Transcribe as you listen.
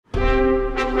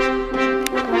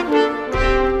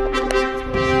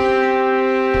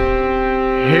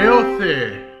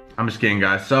healthy. I'm just kidding,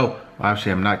 guys. So, well,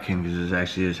 actually, I'm not kidding because this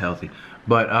actually is healthy.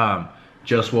 But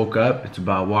just woke up. It's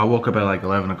about, well, I woke up at like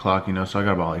 11 o'clock, you know, so I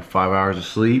got about like 5 hours of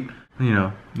sleep.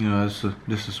 You know,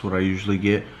 this is what I usually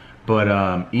get. But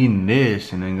eating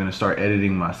this and then gonna start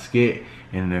editing my skit.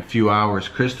 And in a few hours,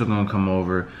 Crystal gonna come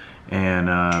over and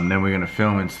then we're gonna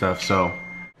film and stuff. So,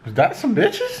 is that some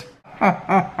bitches?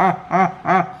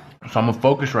 So I'm gonna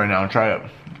focus right now and try to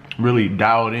really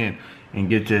dial it in and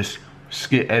get this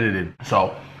skit edited.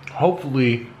 So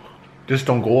hopefully this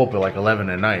don't go up at like 11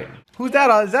 at night. Who's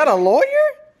that? Is that a lawyer?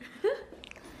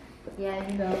 Yeah,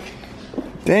 you know.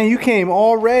 Dang, you came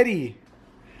already.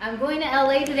 I'm going to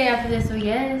LA today after this, so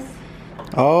yes.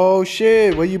 Oh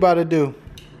shit, what you about to do?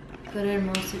 Go to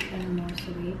Hermosa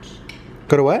Beach.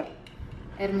 Go to what?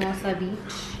 Hermosa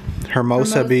Beach.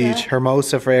 Hermosa Beach.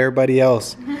 Hermosa for everybody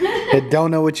else that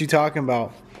don't know what you talking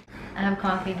about. I have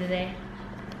coffee today.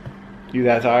 You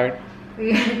that tired?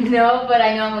 No, but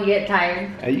I know I'm gonna get tired.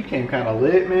 Hey, you came kind of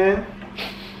lit, man.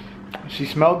 She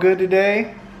smelled good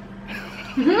today.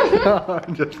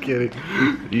 I'm just kidding.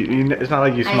 It's not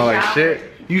like you smell like shit.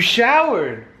 You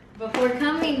showered. Before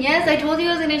coming, yes, I told you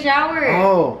I was gonna shower.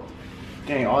 Oh,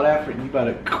 dang, all that for you about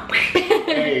to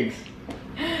eggs.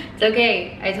 It's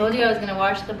okay. I told you I was gonna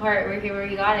wash the part where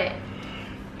you got it.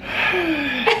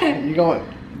 You gonna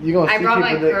I see brought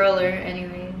my people curler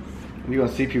anyways. You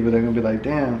gonna see people that are gonna be like,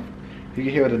 damn, you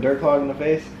can hear with a dirt clog in the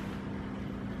face?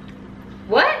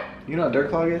 What? You know what a dirt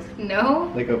clog is?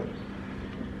 No.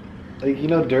 Like you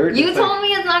know dirt? You told me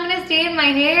it's not gonna stay in my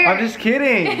hair. I'm just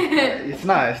kidding. It's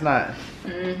not.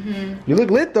 You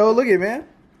look lit though, look at it, man.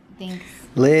 Thanks.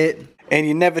 Lit. And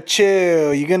you never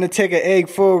chill. You're gonna take an egg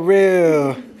for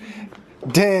real.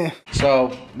 Damn.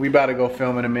 So we about to go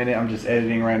film in a minute. I'm just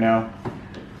editing right now.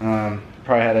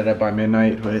 Probably had it up by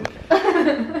midnight, but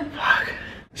fuck.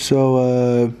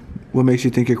 So what makes you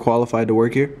think you're qualified to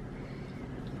work here?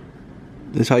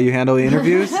 This how you handle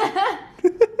interviews?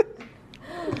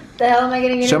 The hell am I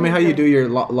getting? Show me how you do your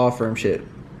law firm shit.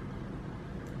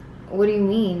 What do you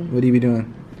mean? What do you be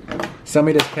doing? Sell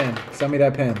me this pen. Sell me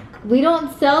that pen. We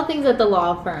don't sell things at the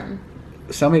law firm.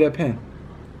 Sell me that pen.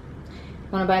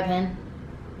 Want to buy a pen?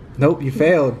 Nope, you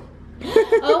failed.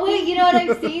 Oh wait, you know what?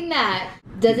 I've seen that.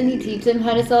 Doesn't he teach them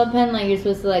how to sell a pen? Like you're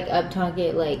supposed to like up-talk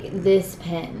it like this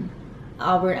pen.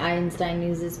 Albert Einstein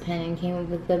used this pen and came up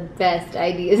with the best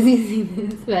ideas using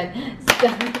this pen.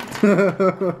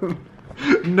 Stop.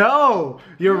 No,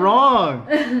 you're wrong.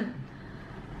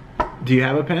 Do you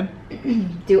have a pen?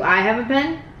 Do I have a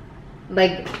pen?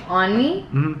 Like on me?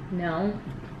 Mm-hmm. No.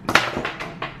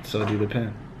 So do the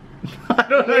pen. I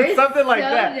don't know. It's something like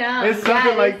that. Dumb. It's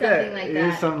something like that. It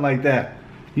is something like that.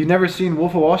 You've never seen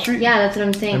Wolf of Wall Street? Yeah, that's what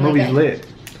I'm saying. The movie's lit.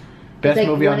 Best like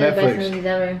movie on one of the Netflix. best movies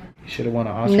ever. You should have won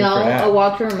an Oscar No, for that. A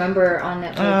Walk to Remember on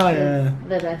Netflix Oh, yeah. is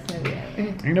the best movie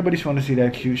ever. Ain't nobody's want to see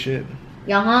that cute shit.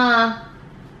 Yaha.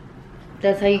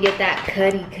 That's how you get that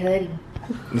cutty.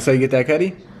 That's how you get that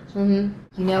cutty? Mm-hmm.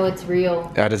 You know it's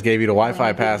real. I just gave you the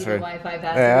Wi-Fi password.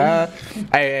 Yeah.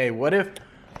 Hey, what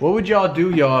would y'all do,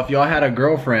 y'all, if y'all had a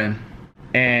girlfriend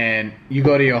and you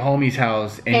go to your homie's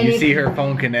house and you see her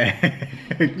phone connect?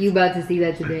 You about to see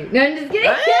that today. No, I'm just kidding.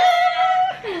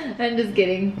 I'm just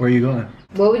kidding. Where are you going?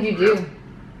 What would you do?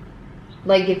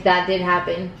 Like if that did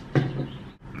happen? I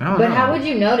don't know. How would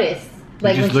you notice?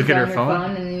 Like you just when look she's at on her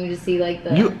phone? and then you just see like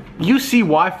the... You see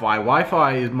Wi-Fi.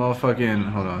 Wi-Fi is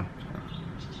motherfucking... Hold on.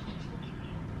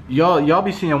 Y'all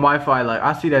be seeing Wi-Fi like...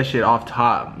 I see that shit off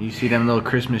top. You see them little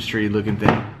Christmas tree looking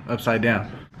thing upside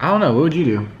down. I don't know. What would you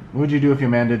do? What would you do if your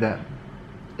man did that?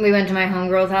 We went to my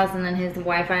homegirl's house and then his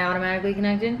Wi-Fi automatically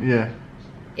connected? Yeah.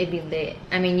 It'd be lit.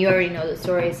 I mean, you already know the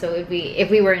story, so it'd be...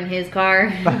 If we were in his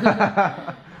car...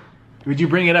 Would you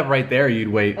bring it up right there or you'd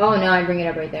wait? Oh, no, I'd bring it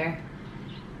up right there.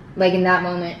 Like in that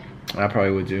moment. I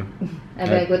probably would too. I'd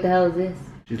be like, what the hell is this?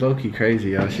 She's low-key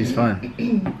crazy, yo. She's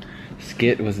fun.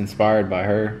 Skit was inspired by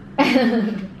her.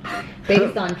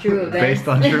 Based on true events. Based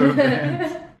on true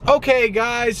events. Okay,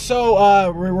 guys,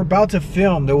 so we're about to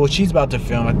film. Well, she's about to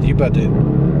film. You about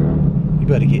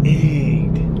to get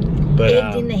egged. But,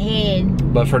 egged in the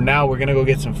head. But for now, we're gonna go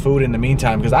get some food in the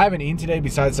meantime because I haven't eaten today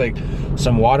besides like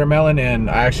some watermelon, and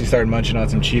I actually started munching on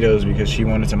some Cheetos because she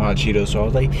wanted some hot Cheetos. So I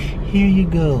was like, here you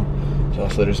go. So I'll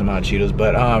slid her some hot Cheetos.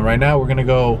 But right now we're gonna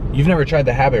go. You've never tried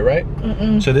the Habit, right?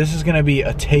 Mm-mm. So this is gonna be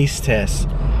a taste test.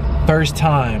 First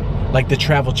time, like the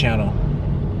Travel Channel.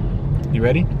 You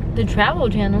ready? The Travel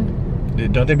Channel.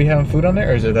 Don't they be having food on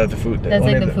there, or is it that the food? That's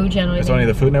like the Food Channel. It's only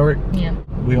the Food Network. Yeah.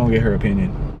 We gonna get her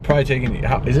opinion. Probably taking.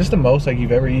 Is this the most like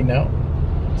you've ever eaten out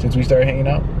since we started hanging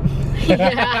out?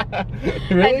 Yeah.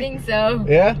 Really? I think so.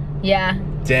 Yeah. Yeah.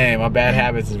 Damn, my bad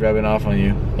habits is rubbing off on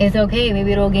you. It's okay.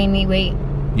 Maybe it'll gain me weight.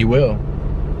 You will.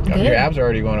 Good. Your abs are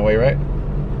already going away, right?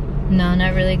 No,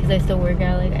 not really, because I still work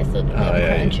out. Like, I still do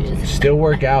crunches. Still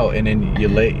work out, and then you're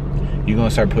late. You're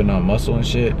gonna start putting on muscle and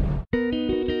shit.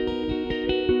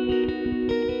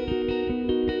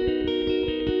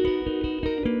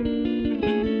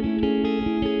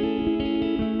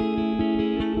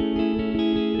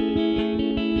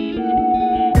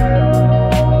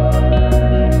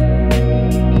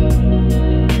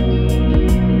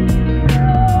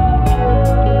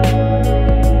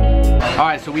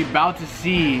 So we about to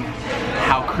see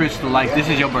how Crystal likes. This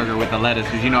is your burger with the lettuce,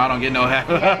 because you know I don't get no half.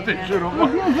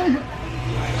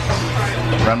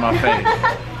 Run my face.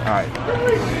 All right,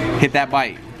 hit that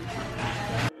bite.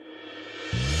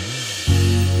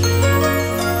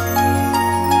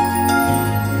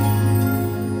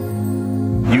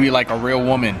 You eat like a real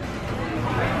woman.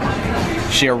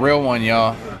 She a real one,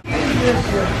 y'all.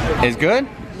 It's good?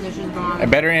 This is gone.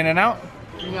 Better in and out?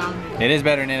 Yeah. It is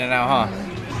better than in and out, huh?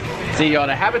 See, y'all,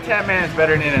 the Habitat man is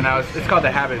better than in and out. It's called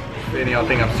the Habit. If any of y'all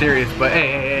think I'm serious, but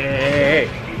hey.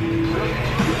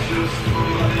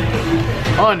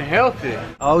 Unhealthy.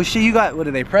 Oh shit, you got, what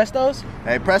are they, Prestos?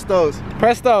 Hey, Prestos.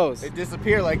 Prestos. They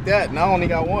disappear like that, and I only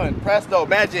got one. Presto,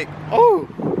 magic. Oh.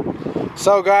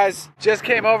 So guys, just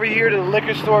came over here to the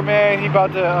liquor store, man. He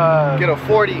about to Get a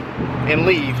 40 and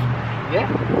leave. Yeah?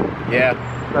 Yeah.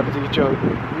 About to get you.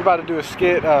 We about to do a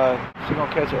skit. She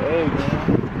gonna catch an egg,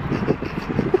 man.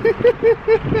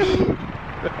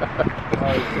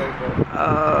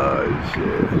 Oh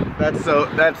shit.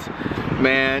 That's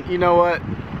man, you know what?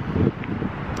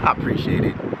 I appreciate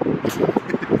it.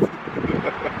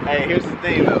 Hey, here's the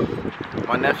thing though.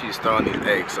 My nephew's throwing these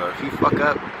eggs, so if you fuck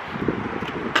up,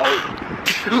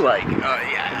 like,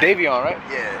 yeah. Davion, right?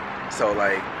 Yeah. So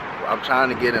like, I'm trying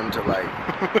to get him to like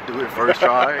do it first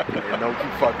try and don't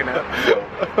keep fucking up. So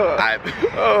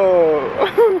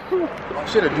Oh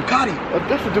shit, a Ducati.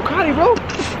 That's a Ducati, bro.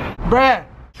 Bruh,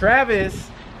 Travis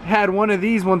had one of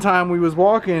these one time we was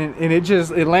walking and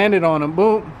it landed on him.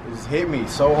 Boom. It just hit me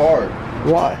so hard.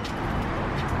 Why?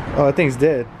 Oh, that thing's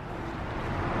dead.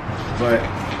 But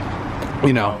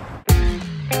you know.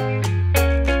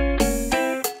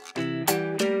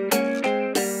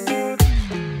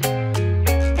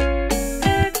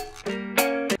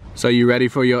 So you ready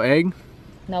for your egg?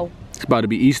 No. It's about to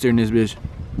be Easter in this bitch.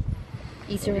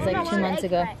 Easter was like 2 months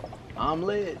ago.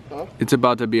 omelet. Huh? It's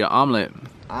about to be an omelet.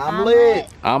 Omelet.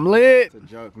 Omelet. It's a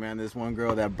joke, man. This one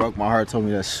girl that broke my heart told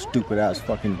me that stupid ass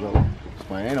fucking joke.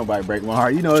 Man, ain't nobody break my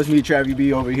heart. You know, it's me, Travis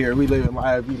B over here. We living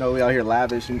live. You know, we out here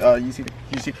lavish and you see.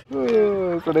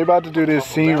 So they about to do this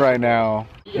scene right now.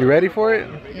 You ready for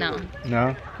it? No.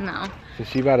 No. No. So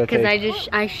she about to take. Because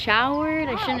I showered.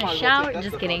 I shouldn't have showered.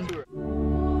 Just kidding.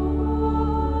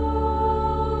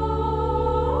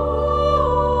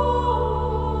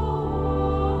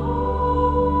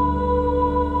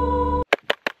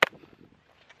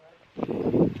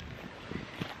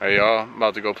 Hey y'all,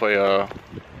 about to go play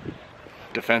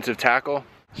defensive tackle.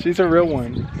 She's a real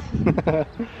one.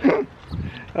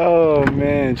 Oh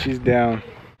man, she's down.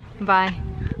 Bye.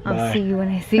 I'll Bye. see you when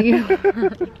I see you.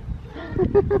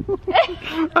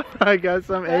 I got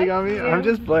some egg on me. I'm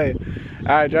just playing.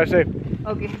 All right, drive safe.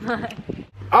 Okay, bye.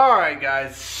 All right,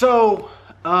 guys. So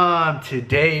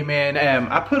today, man,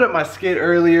 I put up my skit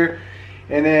earlier,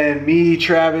 and then me,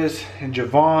 Travis, and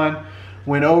Javon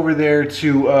went over there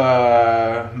to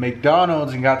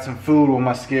McDonald's and got some food while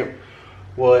my skit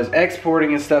was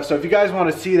exporting and stuff. So if you guys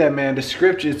want to see that, man,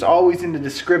 description, it's always in the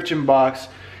description box.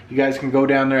 You guys can go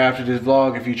down there after this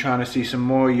vlog if you're trying to see some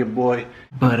more of your boy.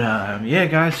 But yeah,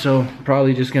 guys, so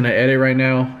probably just gonna edit right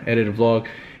now, edit a vlog.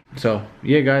 So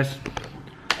yeah, guys.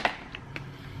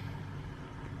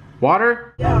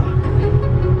 Water? Yeah.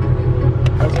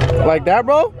 Like that,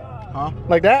 bro? Huh?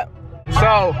 Like that?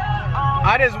 So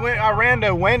I ran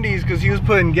to Wendy's because he was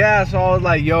putting gas. So I was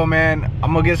like, yo, man,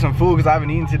 I'm gonna get some food because I haven't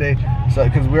eaten today. So,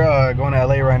 because we're going to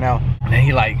LA right now. And then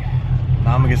he like,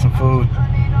 nah, I'm gonna get some food.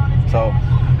 So,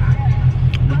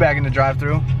 we're back in the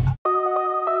drive-thru.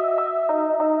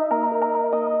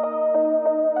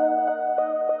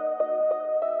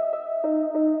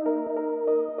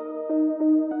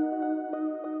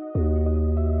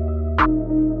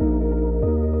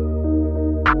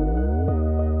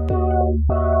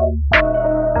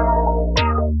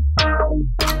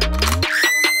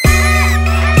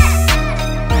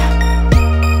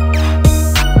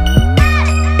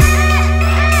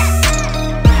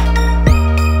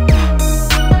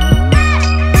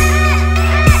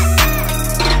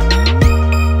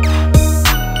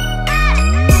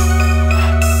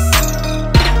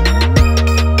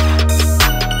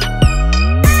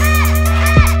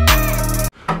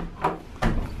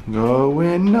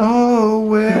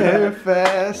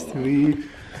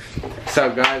 What's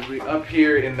up, guys? We up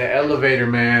here in the elevator,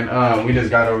 man. We just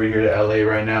got over here to LA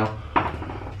right now.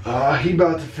 He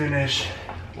about to finish.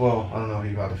 Well, I don't know if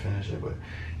he about to finish it, but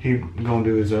he gonna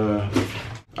do his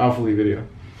Alpha Lee video.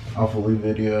 Alpha Lee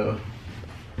video.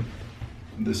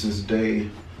 This is day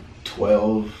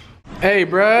 12. Hey,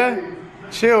 bruh.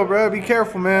 Chill, bruh. Be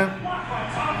careful, man.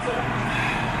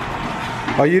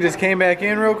 Oh, you just came back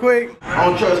in real quick? I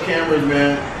don't trust cameras,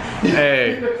 man.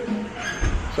 Hey.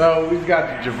 So we've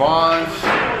got the Javons.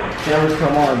 Cameras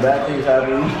come on, bad things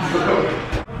happen.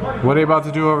 What are they about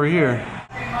to do over here?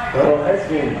 X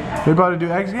Games. They about to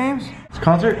do X Games? It's a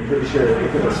concert? I'm pretty sure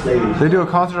they put a stage. They do a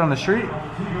concert on the street?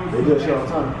 They do a show all the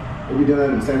time. They be doing that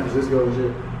in San Francisco and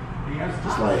shit.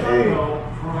 Just like, hey.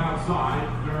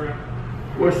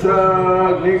 What's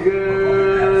up, niggas?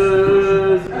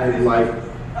 And like,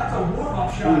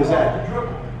 who is that?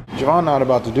 Javon not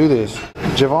about to do this.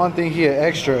 Javon think he an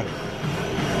extra.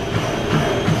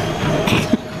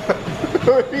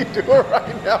 What are you doing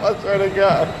right now? I swear to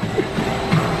God.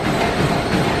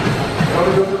 Want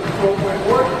to go to the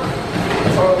 12.4?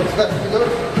 That's all I'm expecting to go.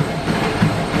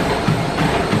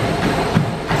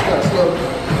 It's kind of slow.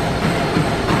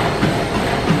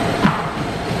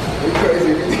 You're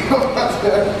crazy.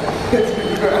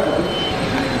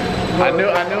 I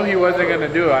knew he wasn't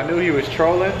gonna do it. I knew he was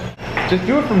trolling. Just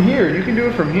do it from here. You can do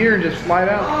it from here and just slide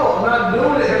out. No, I'm not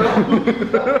doing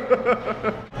it.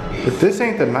 But this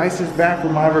ain't the nicest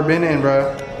bathroom I've ever been in,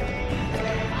 bro.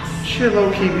 Shit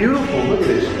low key beautiful. Look at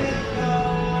this shit.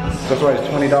 That's why it's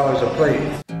 $20 a plate.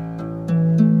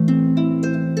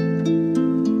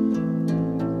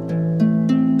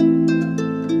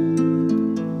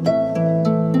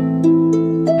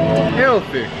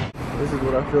 Healthy. This is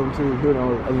what I filmed too. Doing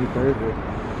on every Thursday.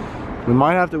 We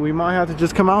might have to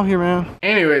just come out here, man.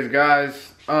 Anyways,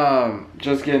 guys,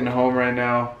 just getting home right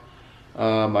now.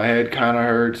 My head kind of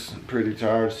hurts. I'm pretty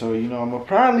tired, so you know I'm gonna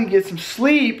probably get some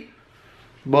sleep.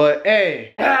 But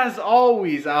hey, as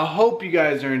always, I hope you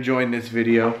guys are enjoying this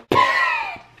video.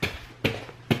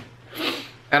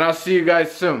 And I'll see you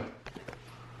guys soon.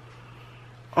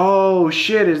 Oh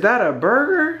shit, is that a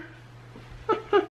burger?